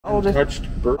Untouched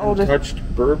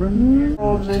bourbon?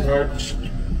 Untouched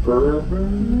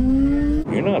bourbon?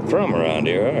 You're not from around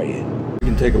here, are you? You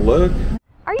can take a look.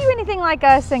 Are you anything like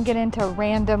us and get into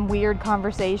random weird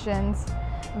conversations?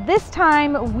 This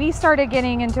time we started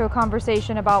getting into a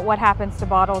conversation about what happens to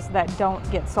bottles that don't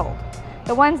get sold.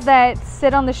 The ones that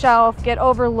sit on the shelf, get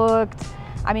overlooked.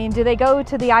 I mean, do they go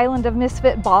to the island of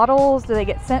misfit bottles? Do they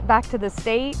get sent back to the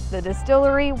state, the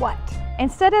distillery, what?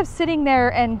 Instead of sitting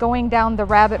there and going down the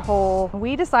rabbit hole,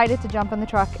 we decided to jump in the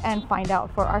truck and find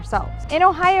out for ourselves. In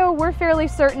Ohio, we're fairly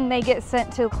certain they get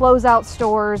sent to closeout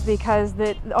stores because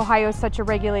Ohio is such a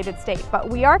regulated state, but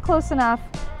we are close enough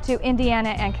to Indiana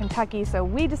and Kentucky, so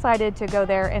we decided to go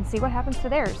there and see what happens to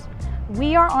theirs.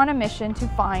 We are on a mission to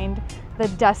find the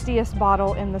dustiest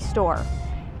bottle in the store.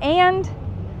 And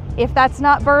if that's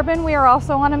not bourbon, we are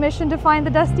also on a mission to find the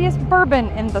dustiest bourbon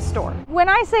in the store. When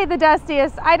I say the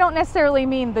dustiest, I don't necessarily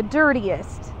mean the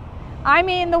dirtiest. I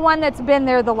mean the one that's been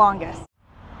there the longest.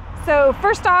 So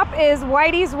first stop is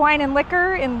Whitey's Wine and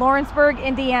Liquor in Lawrenceburg,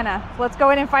 Indiana. Let's go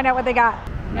in and find out what they got.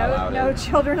 No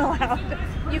children allowed.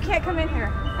 You can't come in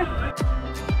here.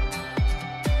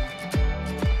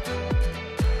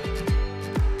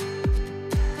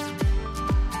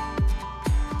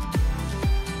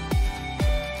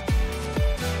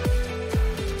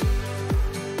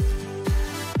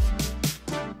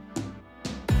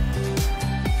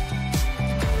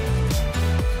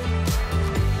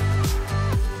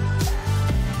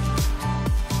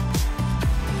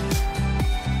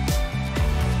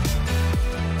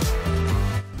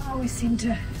 Seem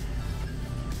to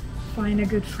find a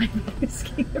good flame of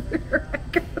whiskey everywhere I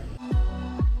go.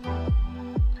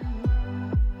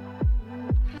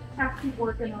 Have to keep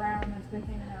working around and it's been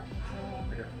hanging out for so long.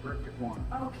 Perfect one.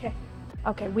 Okay.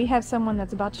 Okay, we have someone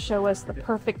that's about to show us the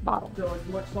perfect bottle. So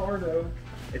what's Lardo?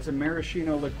 It's a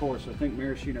maraschino liqueur, so think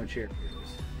maraschino cherries.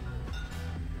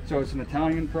 So it's an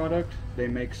Italian product. They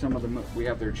make some of them. We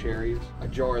have their cherries. A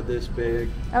jar this big.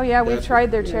 Oh yeah, we've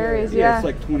tried their cherries. Yeah. It's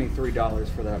like $23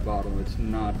 for that bottle. It's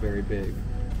not very big,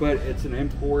 but it's an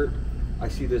import. I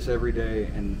see this every day,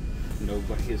 and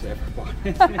nobody has ever bought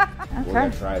it. Okay. We're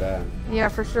gonna try that. Yeah,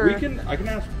 for sure. I can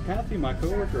ask Kathy, my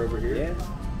coworker over here. Yeah.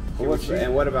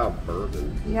 And what about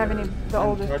bourbon? Do you have any the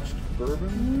oldest? Untouched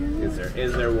bourbon?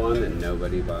 Is there one that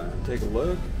nobody buys? Take a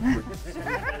look. My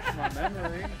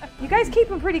memory. You guys keep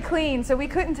them pretty clean, so we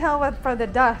couldn't tell what for the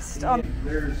dust.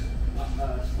 There's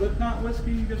Slipknot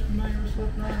whiskey. You guys familiar with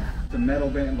Slipknot? The metal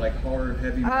band, like hard,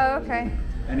 heavy metal. Oh, okay.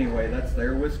 Anyway, that's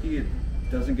their whiskey. It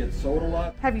doesn't get sold a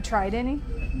lot. Have you tried any?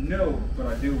 No, but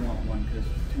I do want one because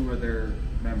 2 of their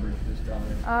members just died.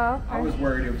 Oh, okay. I was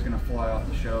worried it was going to fly off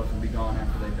the shelves and be gone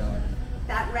after they died.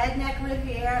 That redneck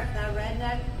Riviera,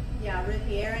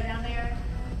 Riviera down there,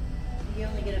 you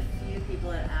only get a few people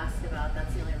that ask about.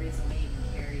 That's the only reason we even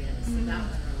carry it. So that one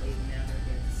really never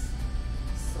gets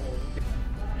sold.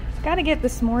 Gotta get the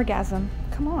s'morgasm.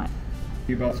 Come on.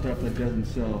 About stuff that doesn't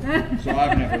sell, so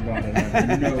I've never bought it. I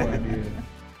have no idea.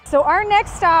 So our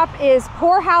next stop is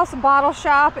Poorhouse Bottle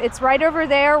Shop. It's right over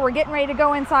there. We're getting ready to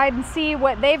go inside and see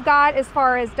what they've got as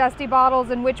far as dusty bottles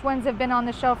and which ones have been on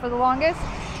the shelf for the longest.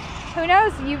 Who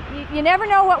knows? You never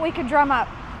know what we could drum up.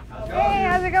 Hey,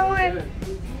 how's it going?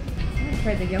 Let's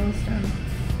try the Yellowstone.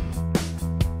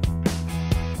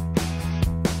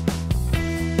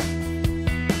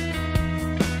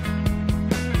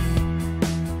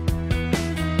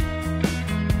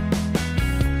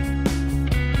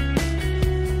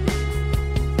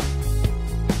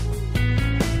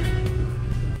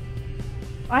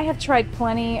 I have tried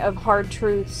plenty of Hard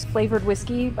Truth's flavored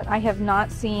whiskey, but I have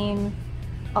not seen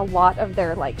a lot of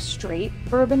their like straight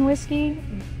bourbon whiskey.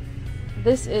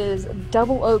 This is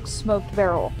Double Oak Smoked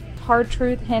Barrel. Hard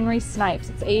Truth Henry Snipes.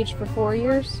 It's aged for 4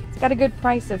 years. It's got a good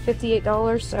price of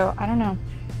 $58, so I don't know.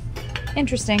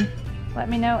 Interesting. Let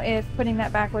me know if putting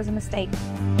that back was a mistake.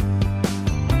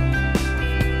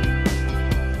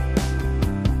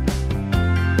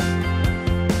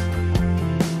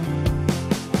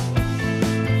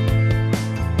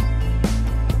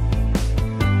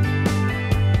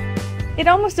 It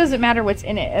almost doesn't matter what's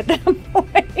in it at that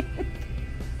point.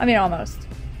 I mean, almost.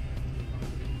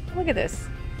 Look at this.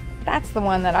 That's the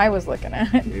one that I was looking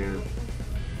at. Yeah.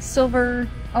 Silver.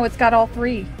 Oh, it's got all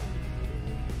 3.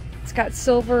 It's got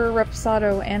silver,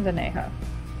 reposado, and añejo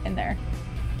in there.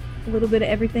 A little bit of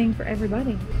everything for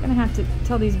everybody. I'm gonna have to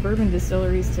tell these bourbon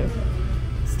distilleries to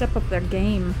step up their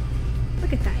game.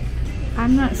 Look at that.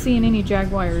 I'm not seeing any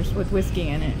Jaguars with whiskey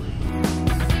in it.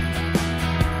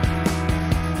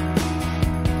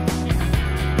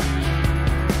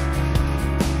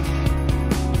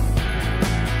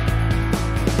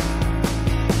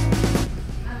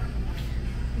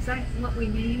 Is that what we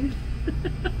mean?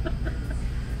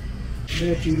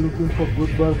 That you looking for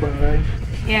good bourbon, right?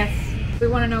 Yes. We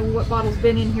want to know what bottle's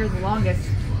been in here the longest.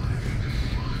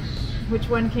 Which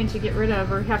one can't you get rid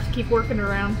of or have to keep working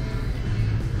around?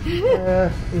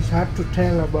 It's hard to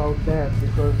tell about that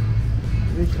because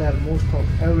we sell most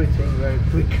of everything very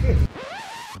quickly.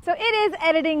 So it is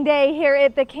editing day here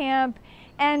at the camp,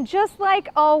 and just like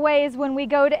always when we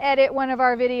go to edit one of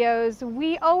our videos,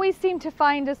 we always seem to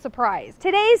find a surprise.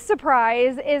 Today's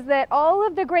surprise is that all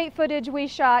of the great footage we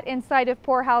shot inside of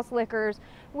Poorhouse Liquors,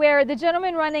 where the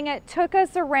gentleman running it took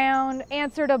us around,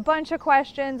 answered a bunch of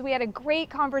questions, we had a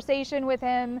great conversation with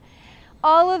him,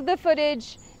 all of the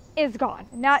footage is gone.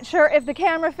 Not sure if the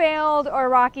camera failed or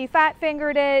Rocky fat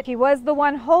fingered it. He was the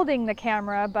one holding the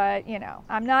camera, but you know,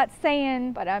 I'm not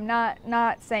saying, but I'm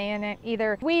not saying it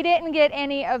either. We didn't get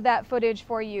any of that footage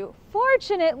for you.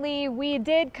 Fortunately, we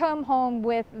did come home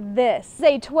with this.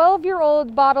 It's a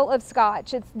 12-year-old bottle of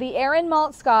scotch. It's the Aaron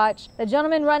Malt Scotch. The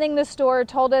gentleman running the store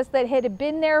told us that it had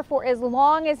been there for as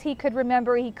long as he could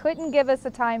remember. He couldn't give us a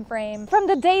time frame. From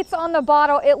the dates on the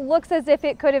bottle, it looks as if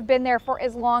it could have been there for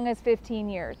as long as 15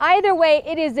 years. Either way,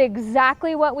 it is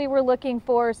exactly what we were looking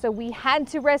for, so we had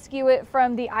to rescue it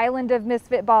from the island of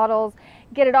misfit bottles,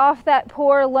 get it off that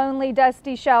poor, lonely,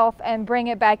 dusty shelf, and bring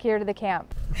it back here to the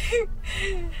camp.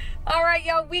 All right,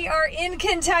 y'all, we are in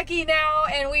Kentucky now,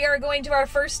 and we are going to our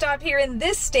first stop here in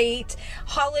this state,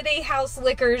 Holiday House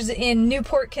Liquors in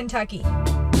Newport, Kentucky.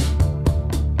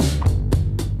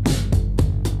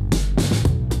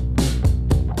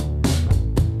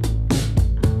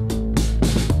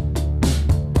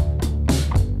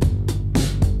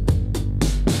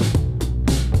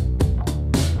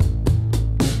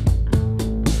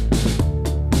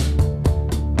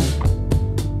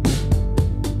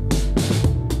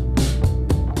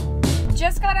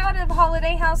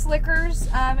 Holiday House Liquors.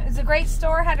 It's a great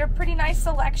store, had a pretty nice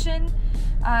selection.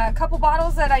 A couple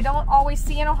bottles that I don't always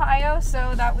see in Ohio,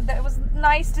 so that was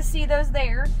nice to see those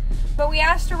there. But we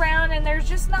asked around and there's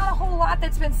just not a whole lot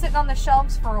that's been sitting on the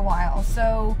shelves for a while.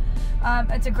 So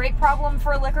it's a great problem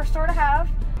for a liquor store to have.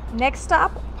 Next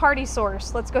stop, Party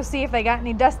Source. Let's go see if they got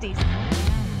any Dusties.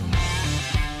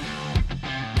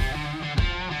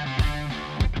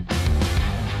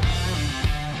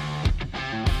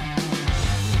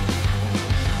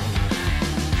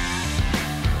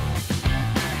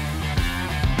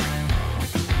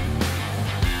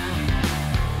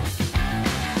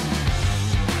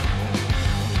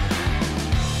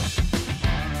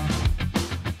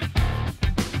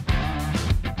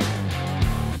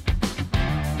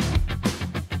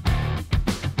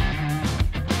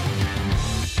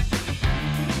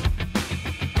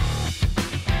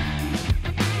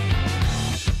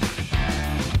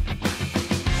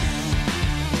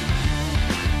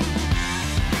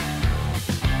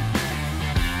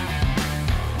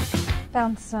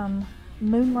 Found some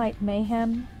Moonlight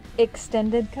Mayhem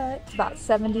extended cut. It's about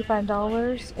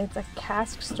 $75. It's a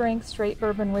cask strength straight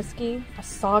bourbon whiskey, a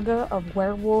saga of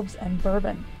werewolves and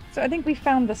bourbon. So I think we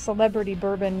found the celebrity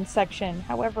bourbon section.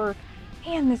 However,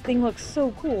 man, this thing looks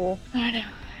so cool. I don't know.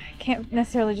 I can't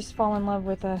necessarily just fall in love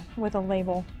with a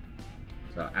label.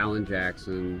 So Alan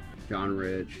Jackson, John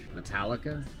Rich,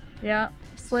 Metallica. Yeah,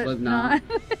 Slipknot.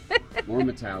 More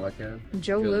Metallica.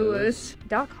 Joe Lewis.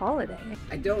 Doc Holliday.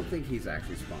 I don't think he's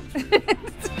actually sponsored.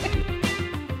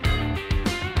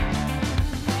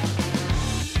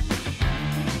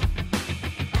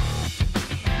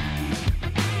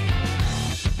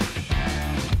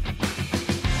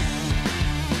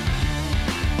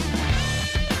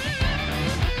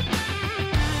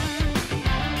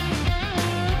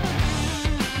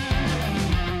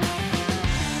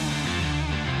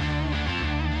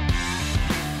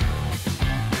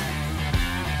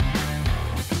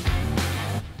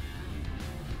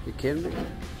 You kidding me?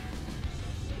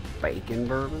 Bacon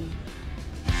bourbon?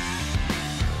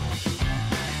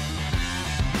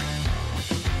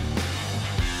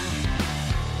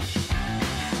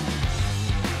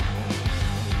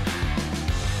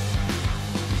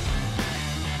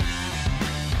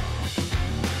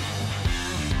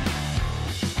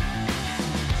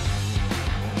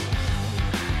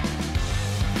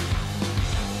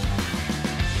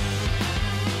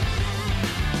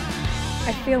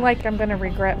 I feel like I'm gonna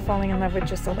regret falling in love with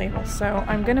just a label, so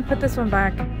I'm gonna put this one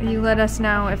back. You let us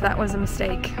know if that was a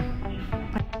mistake.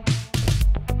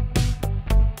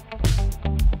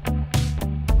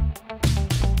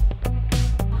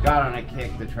 Got on a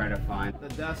kick to try to find the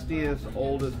dustiest,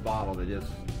 oldest bottle that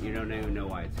just, you don't even know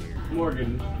why it's here.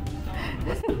 Morgan,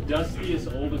 what's the dustiest,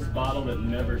 oldest bottle that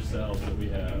never sells that we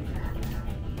have?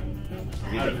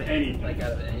 Out of anything. Like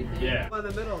out of anything. Yeah. Well, in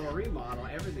the middle of a remodel,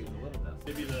 everything's a little dusty.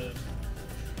 Maybe the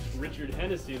Richard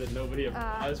Hennessy that nobody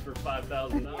buys for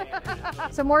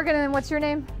 $5,000. So Morgan, and what's your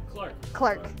name? Clark.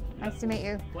 Clark. Nice to meet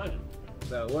you. Pleasure.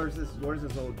 So where's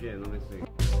this old gin? Let me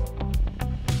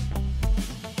see.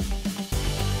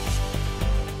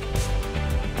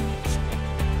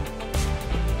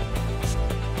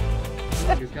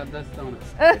 It's got dust on it.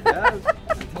 It does.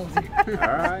 I told you. All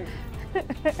right. We're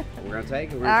gonna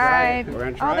take it. We're gonna All try right. it. We're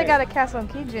gonna try Oh, they it. got a Castle and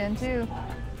Key gin too.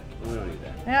 We don't need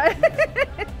that.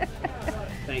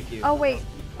 Thank you. Oh wait,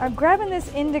 I'm grabbing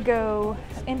this indigo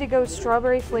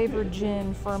strawberry flavored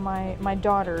gin for my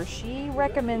daughter. She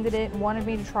recommended it and wanted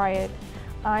me to try it.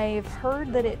 I've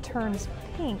heard that it turns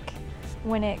pink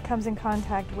when it comes in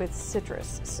contact with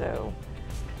citrus, so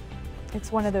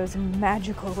it's one of those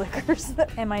magical liquors.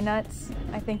 Am I nuts?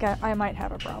 I think I might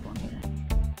have a problem here.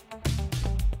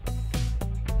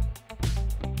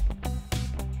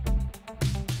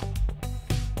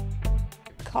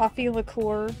 Coffee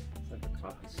liqueur. It's like the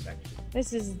coffee section.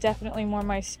 This is definitely more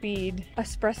my speed.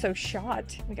 Espresso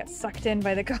shot. We got sucked in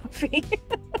by the coffee.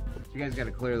 You guys got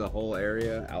to clear the whole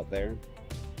area out there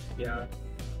Yeah.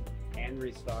 and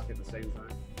restock at the same time.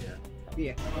 Yeah.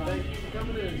 Yeah. Thank you for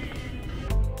coming in.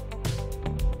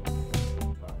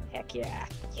 Heck yeah.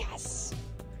 Yes.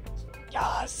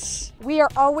 Yes. We are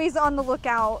always on the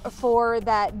lookout for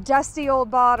that dusty old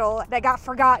bottle that got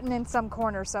forgotten in some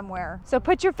corner somewhere. So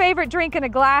put your favorite drink in a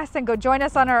glass and go join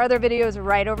us on our other videos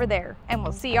right over there. And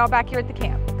we'll see y'all back here at the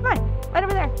camp. Come on, right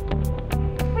over there.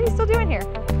 What are you still doing here?